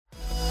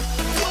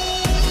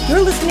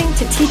You're listening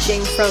to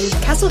teaching from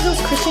Castle Hills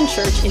Christian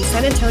Church in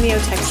San Antonio,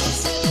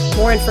 Texas.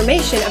 More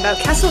information about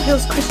Castle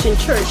Hills Christian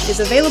Church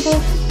is available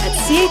at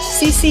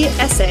chccsa.com.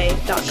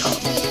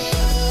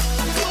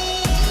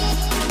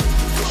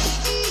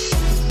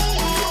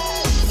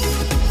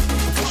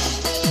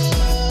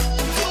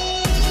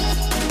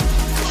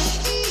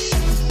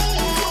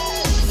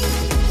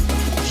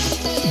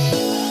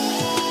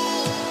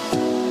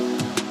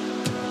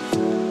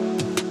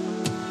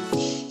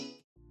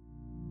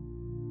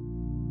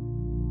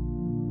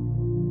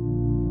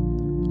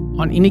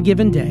 On any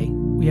given day,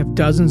 we have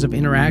dozens of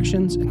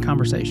interactions and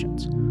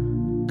conversations.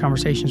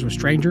 Conversations with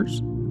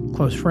strangers,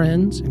 close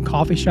friends, in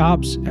coffee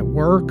shops, at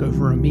work,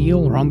 over a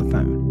meal, or on the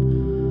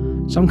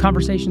phone. Some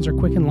conversations are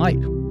quick and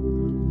light.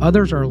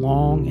 Others are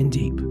long and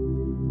deep.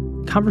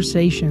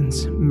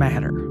 Conversations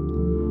matter.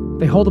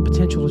 They hold the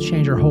potential to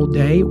change our whole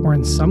day, or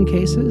in some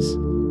cases,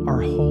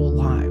 our whole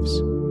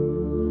lives.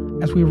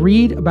 As we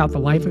read about the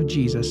life of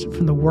Jesus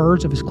from the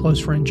words of his close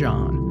friend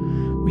John,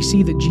 we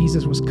see that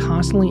Jesus was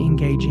constantly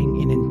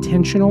engaging in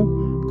intentional,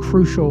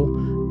 crucial,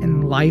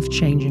 and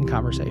life-changing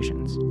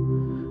conversations.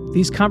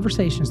 These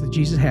conversations that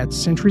Jesus had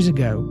centuries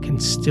ago can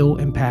still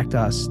impact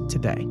us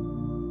today. Do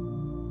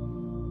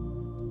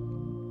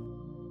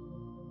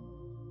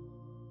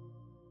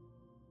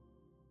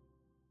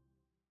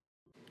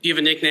you have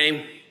a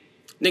nickname?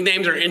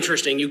 Nicknames are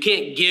interesting. You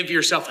can't give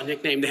yourself a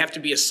nickname. They have to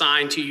be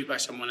assigned to you by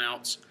someone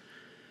else.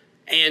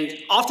 And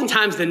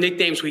oftentimes the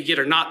nicknames we get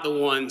are not the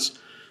ones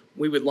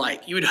we would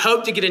like. You would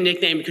hope to get a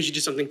nickname because you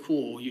did something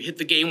cool. You hit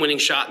the game-winning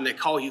shot and they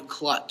call you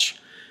Clutch.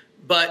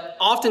 But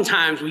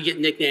oftentimes we get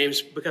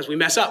nicknames because we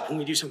mess up when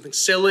we do something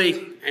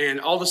silly, and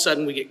all of a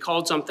sudden we get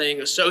called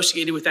something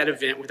associated with that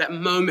event, with that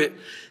moment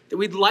that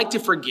we'd like to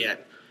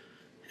forget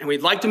and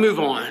we'd like to move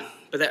on,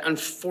 but that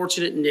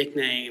unfortunate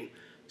nickname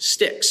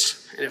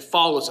sticks and it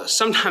follows us,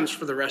 sometimes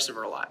for the rest of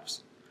our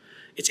lives.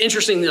 It's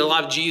interesting that a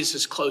lot of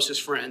Jesus'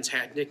 closest friends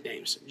had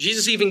nicknames.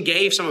 Jesus even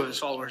gave some of his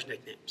followers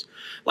nicknames,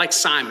 like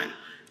Simon.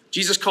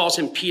 Jesus calls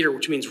him Peter,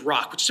 which means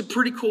rock, which is a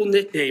pretty cool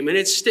nickname. And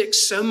it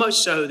sticks so much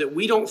so that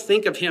we don't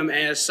think of him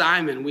as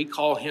Simon. We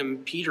call him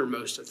Peter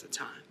most of the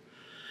time.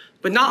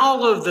 But not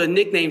all of the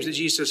nicknames that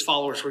Jesus'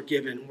 followers were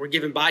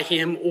given by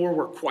him or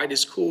were quite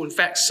as cool. In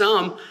fact,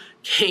 some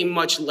came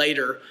much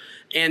later.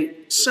 And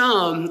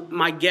some,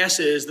 my guess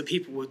is, the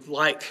people would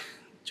like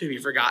to be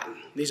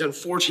forgotten. These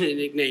unfortunate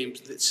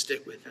nicknames that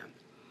stick with them.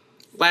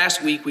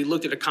 Last week, we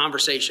looked at a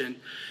conversation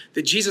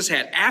that Jesus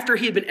had after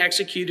he had been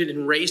executed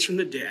and raised from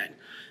the dead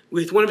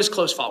with one of his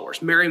close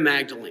followers, Mary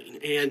Magdalene.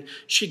 And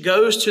she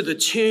goes to the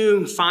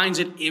tomb, finds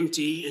it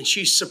empty, and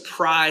she's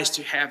surprised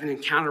to have an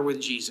encounter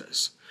with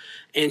Jesus.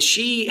 And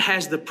she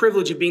has the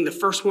privilege of being the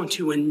first one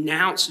to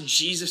announce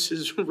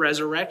Jesus'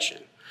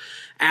 resurrection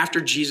after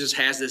Jesus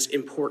has this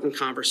important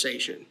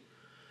conversation.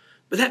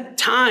 But that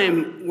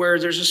time where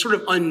there's a sort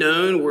of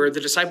unknown, where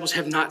the disciples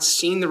have not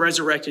seen the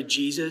resurrected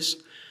Jesus,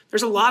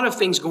 there's a lot of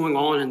things going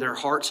on in their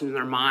hearts and in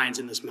their minds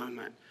in this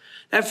moment.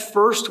 That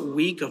first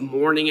week of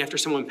mourning after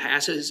someone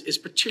passes is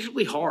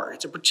particularly hard.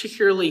 It's a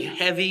particularly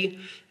heavy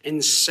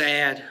and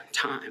sad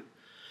time.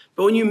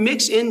 But when you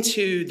mix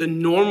into the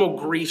normal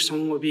grief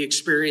someone would be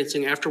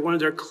experiencing after one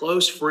of their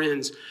close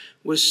friends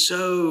was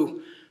so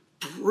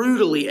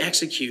brutally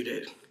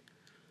executed,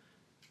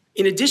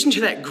 in addition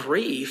to that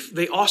grief,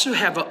 they also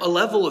have a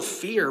level of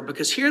fear,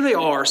 because here they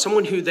are,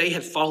 someone who they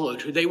had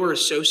followed, who they were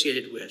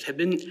associated with, had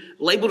been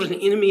labeled an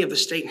enemy of the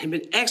state and had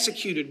been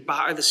executed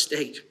by the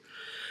state.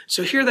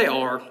 So here they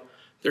are,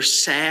 they're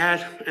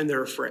sad and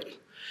they're afraid.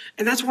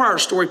 And that's where our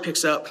story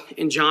picks up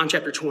in John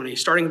chapter 20,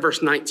 starting in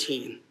verse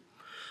 19.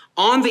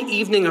 On the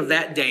evening of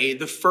that day,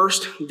 the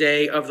first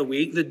day of the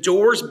week, the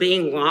doors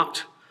being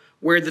locked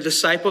where the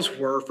disciples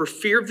were for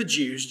fear of the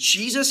Jews,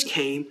 Jesus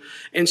came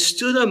and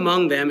stood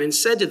among them and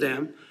said to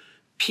them,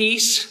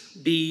 "Peace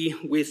be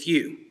with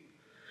you."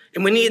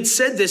 And when he had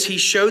said this, he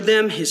showed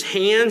them his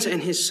hands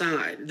and his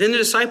side. Then the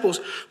disciples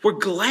were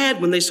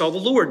glad when they saw the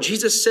Lord.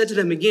 Jesus said to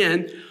them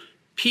again,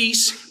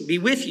 "Peace be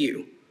with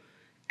you.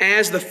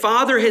 As the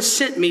Father has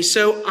sent me,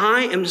 so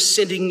I am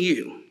sending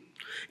you."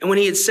 And when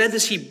he had said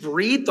this, he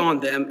breathed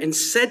on them and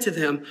said to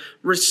them,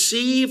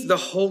 "Receive the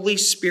Holy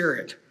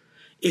Spirit.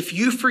 If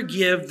you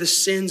forgive the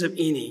sins of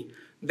any,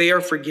 they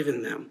are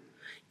forgiven them.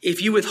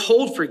 If you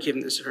withhold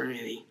forgiveness from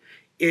any,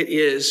 it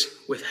is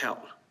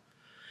withheld."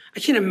 I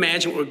can't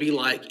imagine what it would be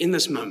like in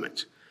this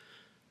moment.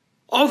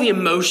 All the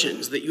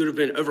emotions that you would have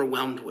been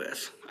overwhelmed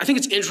with. I think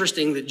it's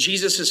interesting that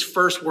Jesus'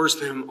 first words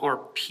to them are,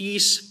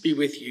 "Peace be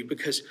with you,"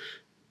 because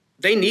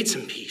they need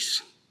some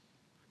peace.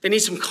 They need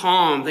some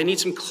calm. They need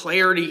some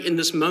clarity in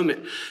this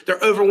moment. They're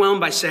overwhelmed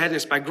by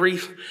sadness, by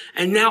grief,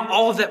 and now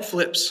all of that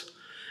flips.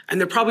 And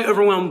they're probably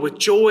overwhelmed with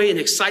joy and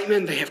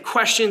excitement. They have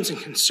questions and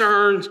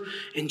concerns,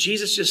 and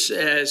Jesus just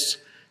says,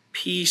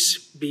 "Peace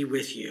be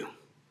with you."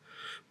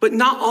 But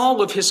not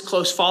all of his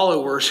close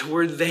followers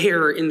were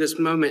there in this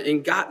moment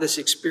and got this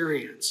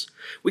experience.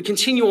 We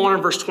continue on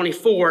in verse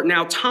 24.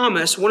 Now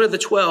Thomas, one of the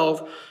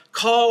 12,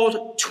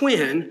 called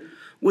Twin,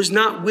 was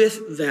not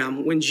with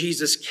them when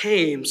Jesus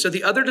came. So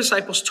the other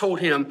disciples told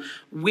him,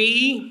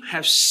 "We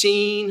have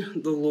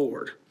seen the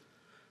Lord."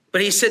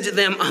 But he said to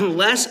them,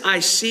 "Unless I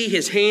see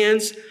his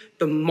hands,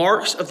 the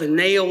marks of the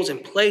nails,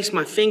 and place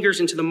my fingers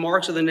into the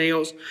marks of the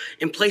nails,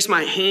 and place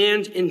my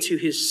hand into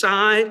his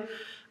side,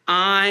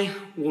 I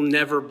will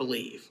never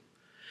believe."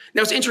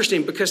 Now, it's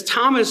interesting because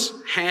Thomas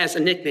has a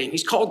nickname.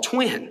 He's called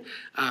Twin.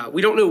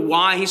 We don't know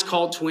why he's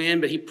called Twin,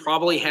 but he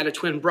probably had a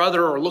twin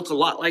brother or looked a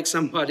lot like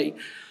somebody.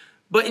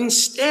 But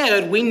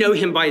instead, we know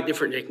him by a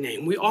different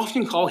nickname. We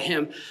often call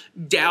him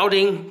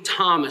Doubting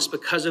Thomas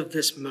because of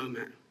this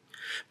moment.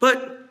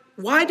 But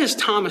why does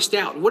Thomas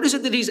doubt? What is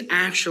it that he's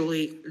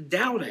actually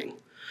doubting?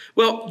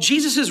 Well,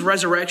 Jesus'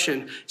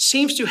 resurrection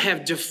seems to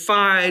have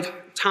defied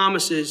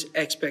Thomas's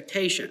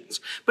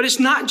expectations. But it's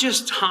not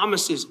just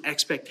Thomas's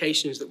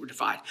expectations that were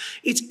defied.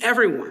 It's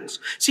everyone's.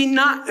 See,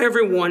 not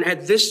everyone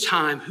at this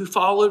time who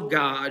followed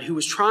God, who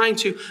was trying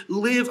to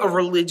live a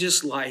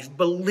religious life,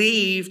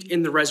 believed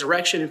in the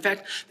resurrection. In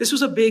fact, this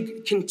was a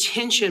big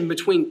contention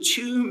between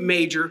two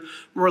major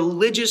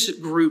religious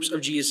groups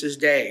of Jesus'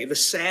 day, the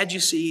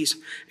Sadducees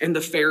and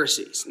the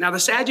Pharisees. Now, the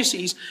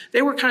Sadducees,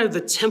 they were kind of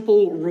the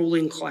temple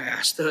ruling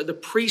class, the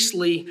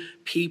priestly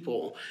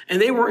people,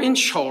 and they were in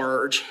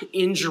charge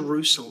in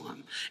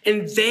Jerusalem.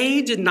 And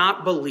they did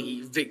not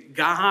believe that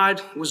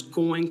God was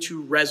going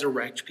to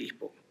resurrect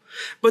people.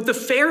 But the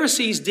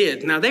Pharisees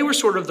did. Now, they were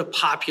sort of the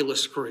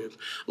populist group,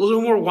 a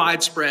little more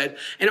widespread.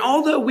 And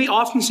although we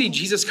often see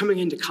Jesus coming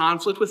into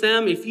conflict with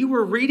them, if you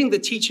were reading the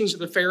teachings of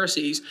the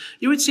Pharisees,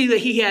 you would see that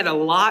he had a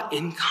lot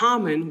in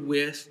common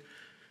with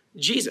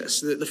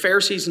Jesus. The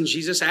Pharisees and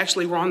Jesus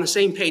actually were on the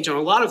same page on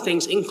a lot of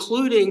things,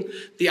 including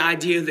the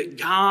idea that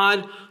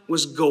God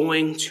was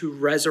going to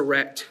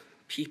resurrect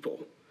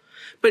people.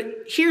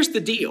 But here's the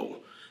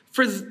deal.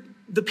 For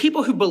the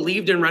people who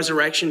believed in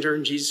resurrection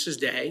during Jesus'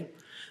 day,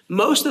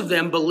 most of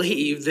them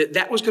believed that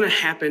that was going to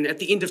happen at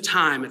the end of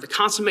time, at the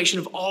consummation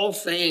of all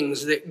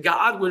things, that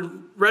God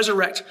would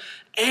resurrect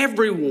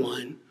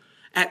everyone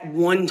at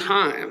one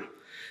time.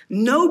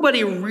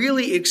 Nobody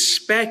really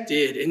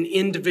expected an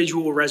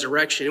individual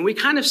resurrection. And we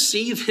kind of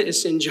see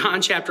this in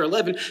John chapter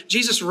 11.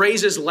 Jesus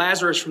raises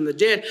Lazarus from the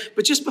dead.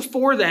 But just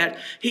before that,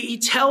 he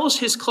tells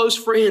his close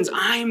friends,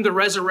 "I am the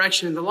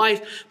resurrection and the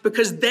life,"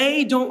 because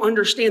they don't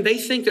understand. They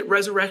think that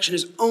resurrection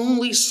is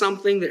only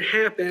something that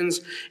happens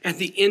at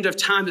the end of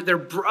time, that their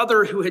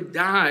brother who had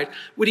died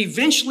would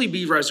eventually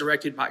be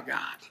resurrected by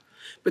God.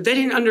 But they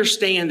didn't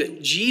understand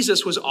that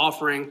Jesus was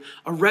offering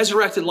a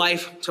resurrected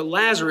life to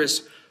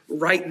Lazarus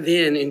right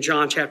then in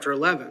John chapter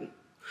 11.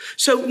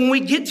 So when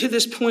we get to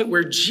this point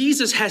where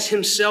Jesus has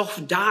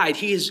himself died,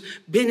 he has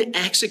been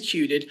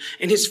executed,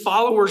 and his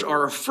followers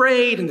are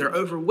afraid and they're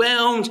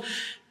overwhelmed,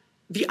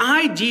 the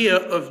idea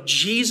of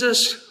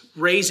Jesus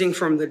raising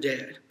from the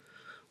dead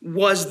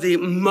was the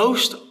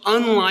most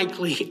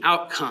unlikely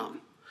outcome.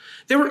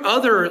 There were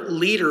other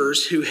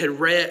leaders who had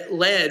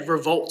led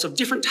revolts of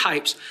different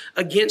types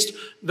against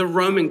the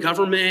Roman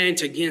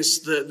government,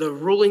 against the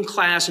ruling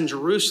class in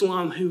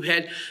Jerusalem, who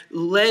had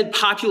led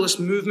populist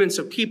movements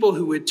of people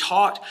who had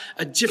taught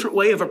a different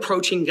way of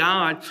approaching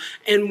God.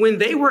 And when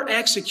they were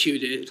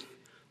executed,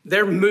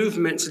 their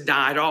movements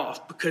died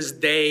off because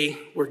they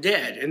were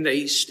dead and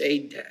they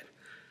stayed dead.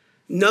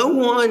 No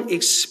one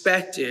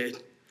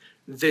expected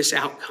this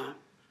outcome.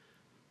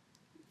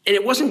 And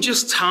it wasn't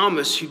just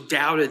Thomas who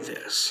doubted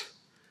this.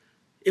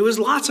 It was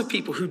lots of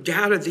people who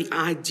doubted the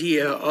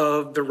idea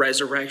of the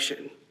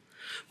resurrection.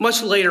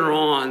 Much later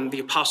on, the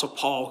Apostle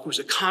Paul, who was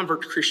a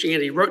convert to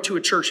Christianity, wrote to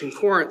a church in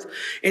Corinth,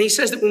 and he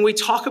says that when we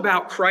talk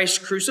about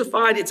Christ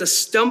crucified, it's a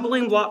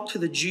stumbling block to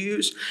the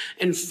Jews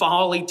and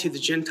folly to the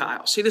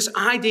Gentiles. See, this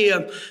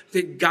idea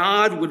that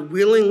God would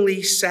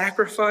willingly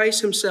sacrifice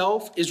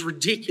himself is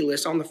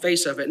ridiculous on the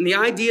face of it. And the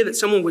idea that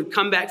someone would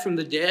come back from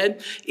the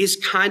dead is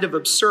kind of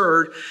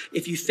absurd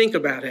if you think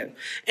about it.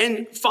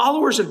 And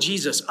followers of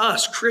Jesus,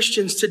 us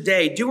Christians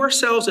today, do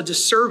ourselves a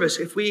disservice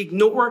if we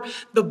ignore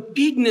the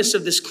bigness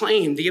of this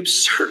claim, the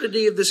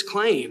absurdity of this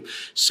claim.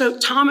 So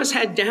Thomas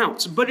had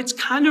doubts, but it's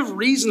kind of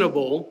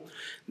reasonable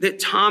that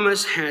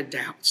Thomas had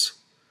doubts.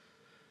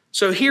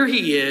 So here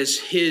he is,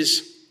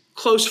 his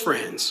close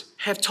friends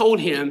have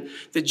told him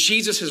that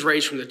Jesus is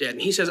raised from the dead.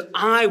 And he says,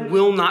 "I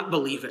will not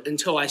believe it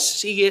until I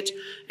see it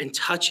and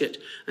touch it,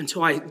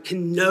 until I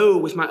can know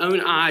with my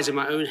own eyes and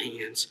my own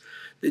hands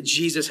that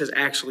Jesus has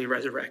actually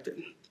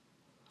resurrected."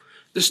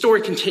 The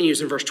story continues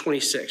in verse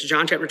 26,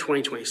 John chapter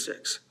 20,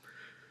 26.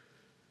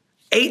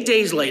 8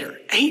 days later,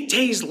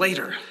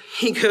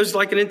 he goes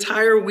like an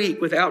entire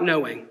week without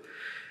knowing.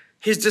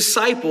 His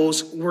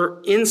disciples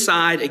were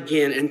inside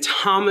again, and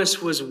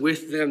Thomas was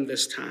with them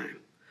this time.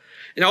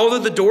 And although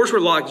the doors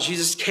were locked,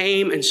 Jesus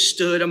came and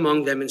stood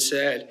among them and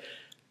said,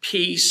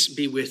 "Peace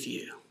be with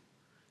you."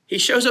 He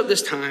shows up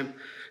this time,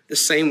 the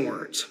same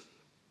words.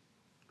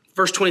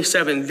 Verse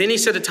 27, then he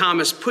said to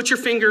Thomas, "Put your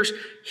fingers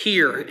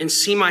here and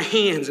see my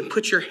hands, and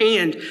put your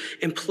hand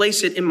and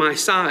place it in my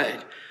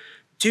side.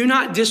 Do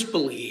not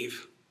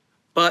disbelieve,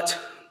 but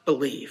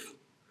believe."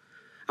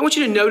 I want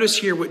you to notice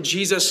here what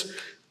Jesus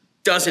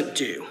doesn't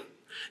do.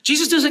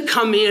 Jesus doesn't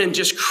come in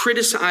just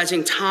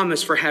criticizing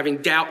Thomas for having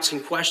doubts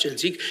and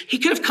questions. He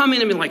could have come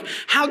in and been like,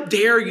 how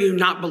dare you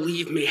not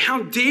believe me?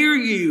 How dare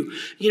you,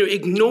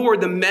 ignore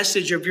the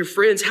message of your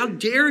friends? How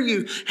dare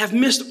you have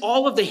missed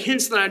all of the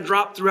hints that I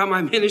dropped throughout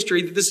my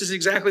ministry that this is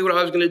exactly what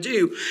I was going to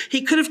do?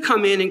 He could have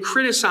come in and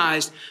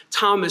criticized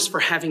Thomas for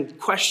having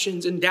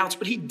questions and doubts,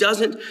 but he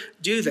doesn't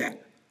do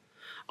that.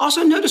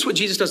 Also, notice what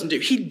Jesus doesn't do.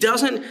 He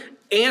doesn't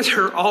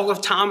answer all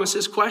of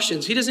Thomas's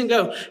questions. He doesn't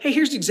go, hey,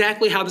 here's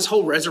exactly how this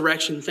whole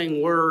resurrection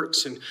thing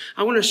works. And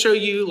I want to show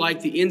you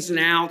like the ins and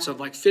outs of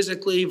like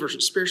physically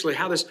versus spiritually,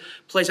 how this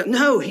plays out.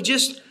 No, he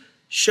just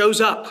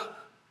shows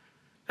up.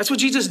 That's what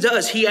Jesus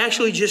does. He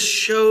actually just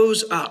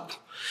shows up.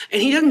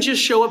 And he doesn't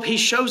just show up, he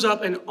shows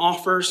up and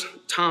offers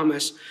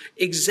Thomas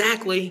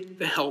exactly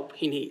the help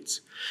he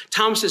needs.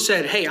 Thomas has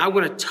said, hey, I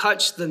want to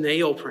touch the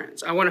nail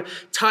prints. I want to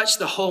touch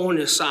the hole in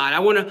his side. I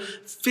want to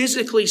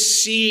physically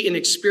see and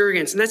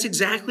experience. And that's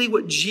exactly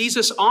what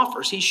Jesus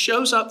offers. He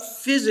shows up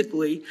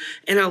physically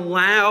and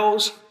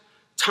allows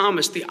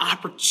Thomas the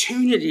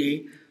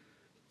opportunity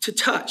to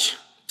touch,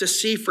 to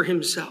see for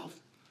himself.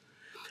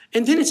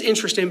 And then it's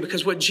interesting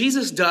because what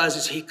Jesus does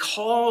is he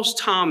calls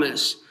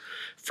Thomas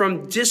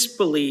from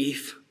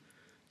disbelief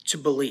to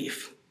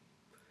belief.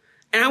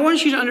 And I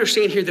want you to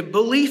understand here that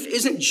belief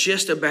isn't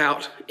just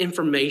about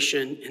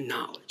information and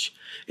knowledge.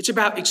 It's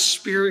about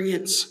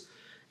experience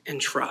and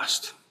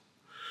trust.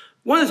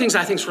 One of the things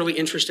I think is really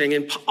interesting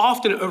and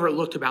often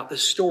overlooked about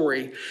this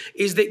story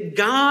is that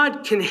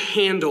God can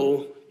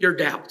handle your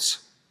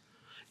doubts.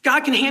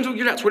 God can handle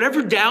your doubts.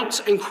 Whatever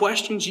doubts and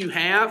questions you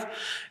have,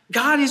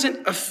 God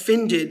isn't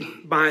offended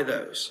by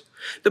those.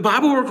 The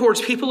Bible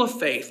records people of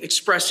faith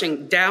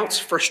expressing doubts,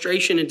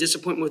 frustration, and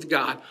disappointment with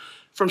God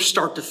from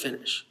start to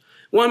finish.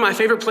 One of my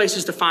favorite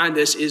places to find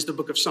this is the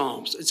book of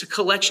Psalms. It's a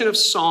collection of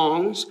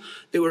songs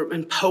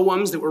and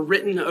poems that were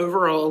written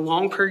over a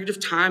long period of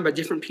time by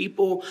different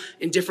people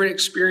in different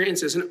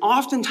experiences. And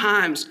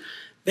oftentimes,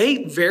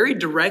 they very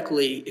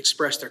directly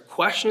express their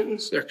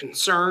questions, their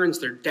concerns,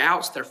 their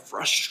doubts, their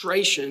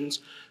frustrations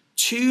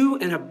to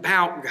and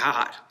about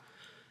God.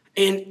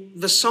 And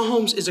the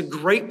Psalms is a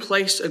great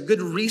place, a good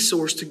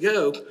resource to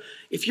go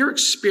if you're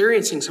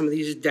experiencing some of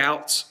these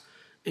doubts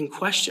and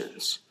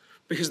questions,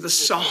 because the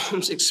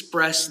Psalms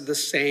express the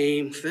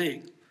same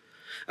thing.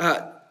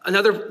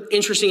 Another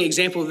interesting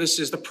example of this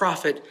is the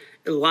prophet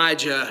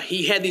Elijah.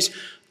 He had these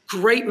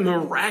great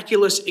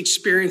miraculous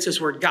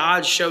experiences where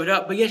God showed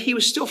up, but yet he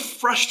was still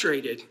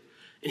frustrated.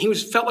 And he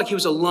felt like he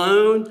was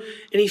alone,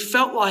 and he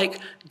felt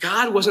like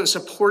God wasn't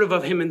supportive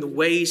of him in the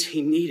ways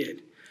he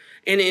needed.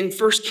 And in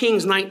 1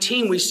 Kings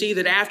 19, we see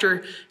that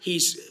after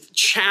he's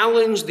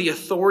challenged the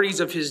authorities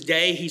of his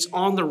day, he's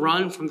on the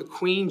run from the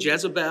queen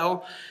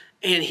Jezebel,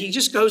 and he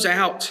just goes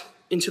out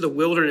into the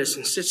wilderness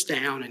and sits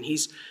down, and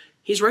he's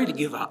ready to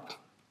give up,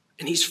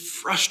 and he's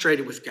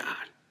frustrated with God.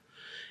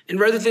 And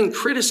rather than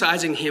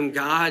criticizing him,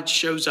 God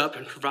shows up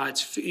and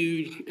provides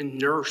food and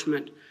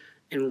nourishment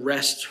and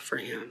rest for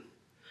him.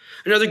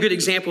 Another good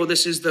example of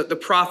this is the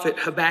prophet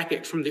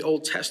Habakkuk from the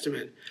Old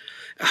Testament.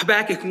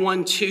 Habakkuk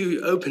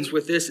 1:2 opens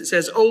with this. It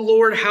says, "O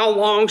Lord, how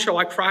long shall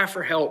I cry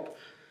for help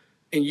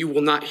and you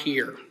will not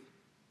hear?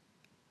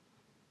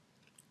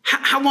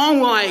 How long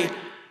will I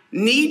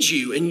need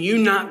you and you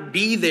not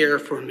be there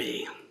for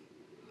me?"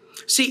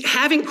 See,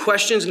 having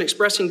questions and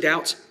expressing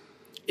doubts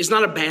is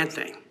not a bad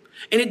thing.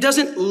 And it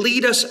doesn't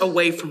lead us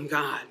away from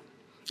God.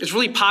 It's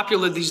really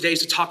popular these days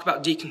to talk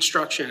about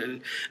deconstruction.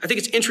 And I think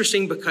it's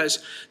interesting because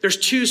there's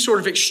two sort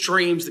of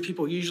extremes that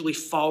people usually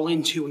fall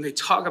into when they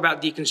talk about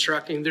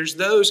deconstructing. There's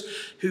those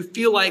who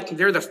feel like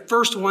they're the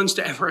first ones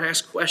to ever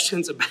ask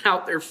questions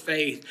about their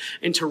faith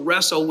and to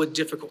wrestle with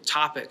difficult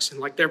topics, and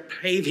like they're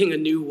paving a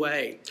new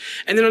way.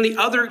 And then on the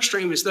other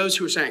extreme is those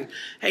who are saying,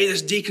 hey,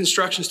 this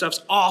deconstruction stuff's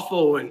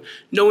awful and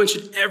no one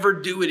should ever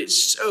do it. It's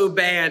so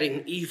bad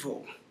and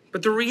evil.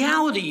 But the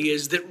reality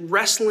is that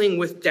wrestling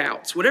with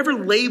doubts, whatever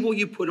label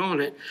you put on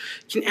it,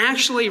 can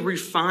actually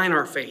refine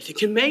our faith. It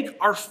can make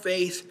our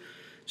faith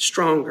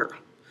stronger.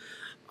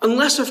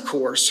 Unless, of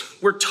course,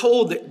 we're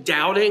told that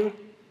doubting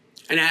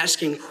and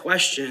asking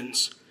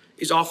questions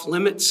is off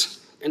limits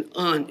and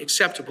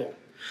unacceptable.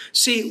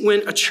 See,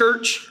 when a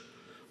church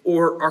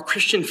or our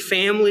Christian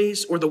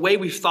families or the way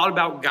we've thought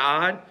about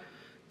God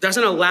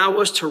doesn't allow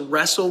us to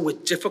wrestle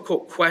with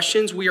difficult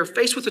questions, we are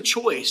faced with a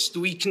choice. Do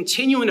we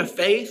continue in a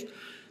faith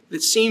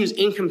that seems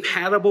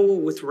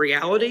incompatible with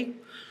reality,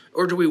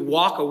 or do we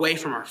walk away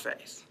from our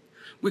faith?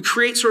 We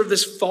create sort of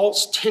this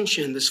false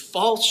tension, this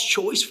false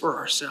choice for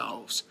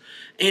ourselves.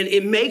 And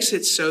it makes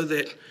it so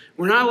that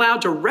we're not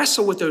allowed to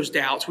wrestle with those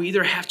doubts. We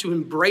either have to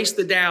embrace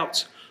the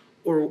doubts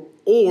or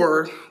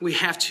we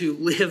have to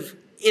live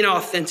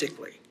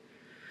inauthentically.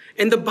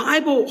 And the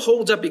Bible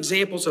holds up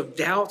examples of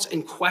doubts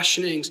and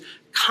questionings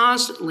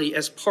constantly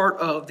as part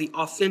of the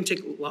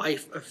authentic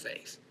life of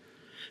faith.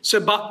 So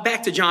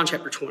back to John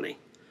chapter 20.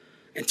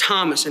 And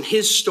Thomas and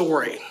his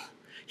story.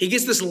 He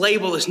gets this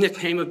label, this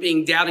nickname of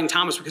being Doubting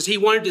Thomas because he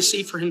wanted to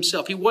see for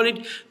himself. He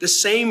wanted the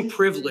same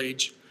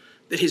privilege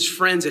that his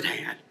friends had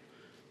had.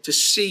 to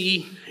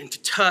see and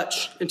to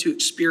touch and to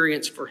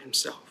experience for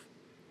himself.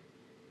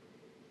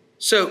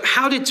 So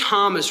how did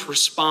Thomas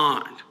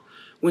respond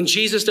when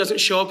Jesus doesn't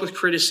show up with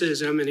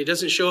criticism and he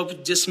doesn't show up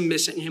with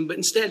dismissing him, but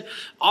instead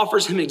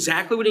offers him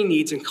exactly what he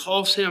needs and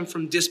calls him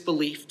from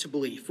disbelief to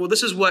belief? Well,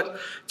 this is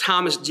what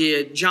Thomas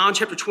did. John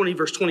chapter 20,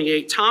 verse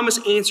 28, Thomas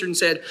answered and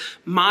said,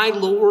 "My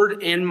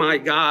Lord and my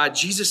God."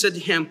 Jesus said to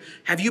him,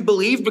 "Have you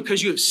believed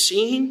because you have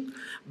seen?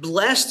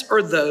 Blessed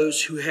are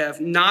those who have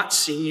not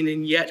seen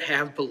and yet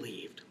have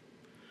believed."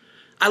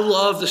 I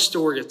love the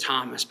story of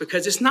Thomas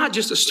because it's not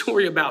just a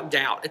story about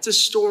doubt. It's a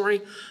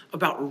story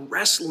about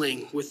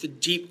wrestling with the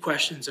deep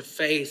questions of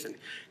faith and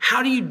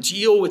how do you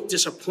deal with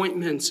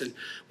disappointments and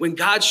when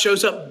God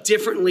shows up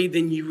differently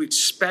than you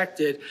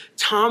expected.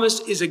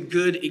 Thomas is a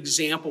good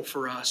example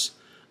for us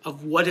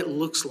of what it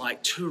looks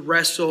like to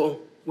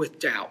wrestle with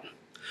doubt.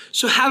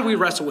 So how do we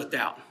wrestle with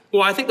doubt?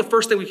 Well, I think the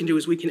first thing we can do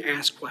is we can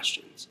ask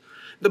questions.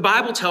 The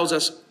Bible tells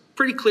us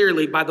pretty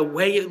clearly by the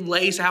way it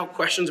lays out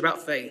questions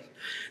about faith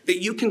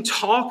that you can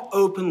talk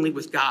openly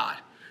with God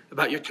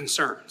about your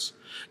concerns.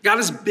 God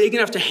is big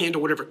enough to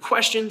handle whatever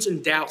questions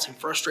and doubts and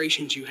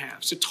frustrations you have.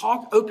 So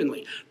talk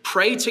openly.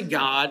 Pray to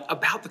God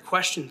about the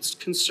questions,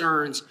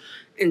 concerns,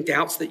 and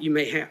doubts that you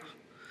may have.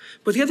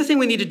 But the other thing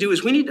we need to do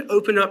is we need to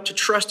open up to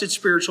trusted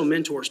spiritual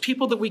mentors,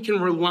 people that we can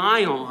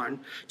rely on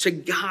to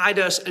guide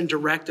us and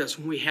direct us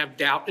when we have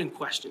doubt and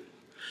question.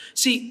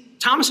 See,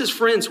 Thomas's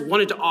friends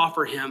wanted to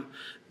offer him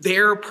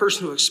their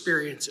personal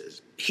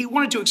experiences. He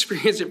wanted to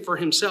experience it for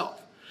himself.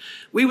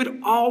 We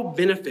would all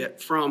benefit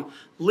from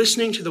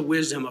listening to the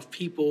wisdom of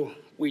people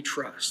we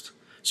trust.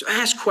 So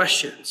ask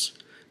questions,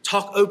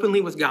 talk openly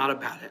with God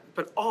about it,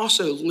 but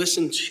also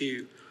listen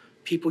to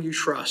people you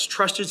trust,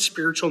 trusted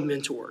spiritual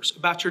mentors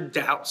about your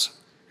doubts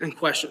and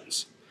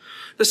questions.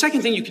 The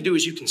second thing you can do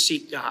is you can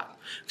seek God.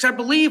 Because I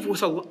believe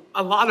with a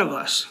lot of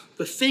us,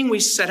 the thing we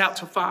set out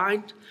to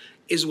find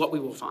is what we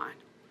will find.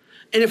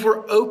 And if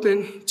we're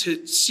open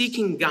to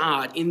seeking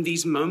God in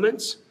these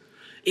moments,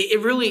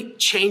 it really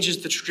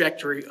changes the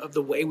trajectory of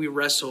the way we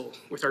wrestle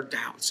with our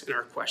doubts and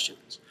our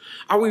questions.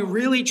 Are we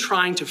really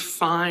trying to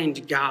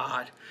find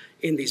God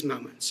in these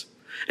moments?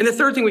 And the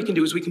third thing we can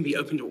do is we can be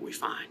open to what we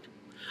find.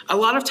 A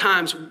lot of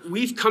times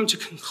we've come to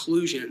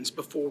conclusions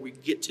before we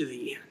get to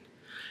the end.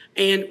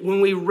 And when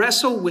we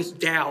wrestle with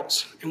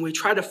doubts and we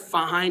try to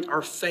find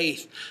our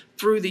faith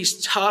through these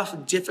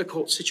tough,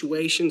 difficult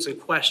situations and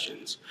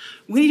questions,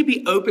 we need to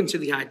be open to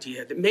the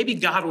idea that maybe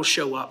God will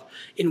show up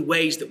in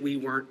ways that we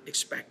weren't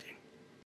expecting.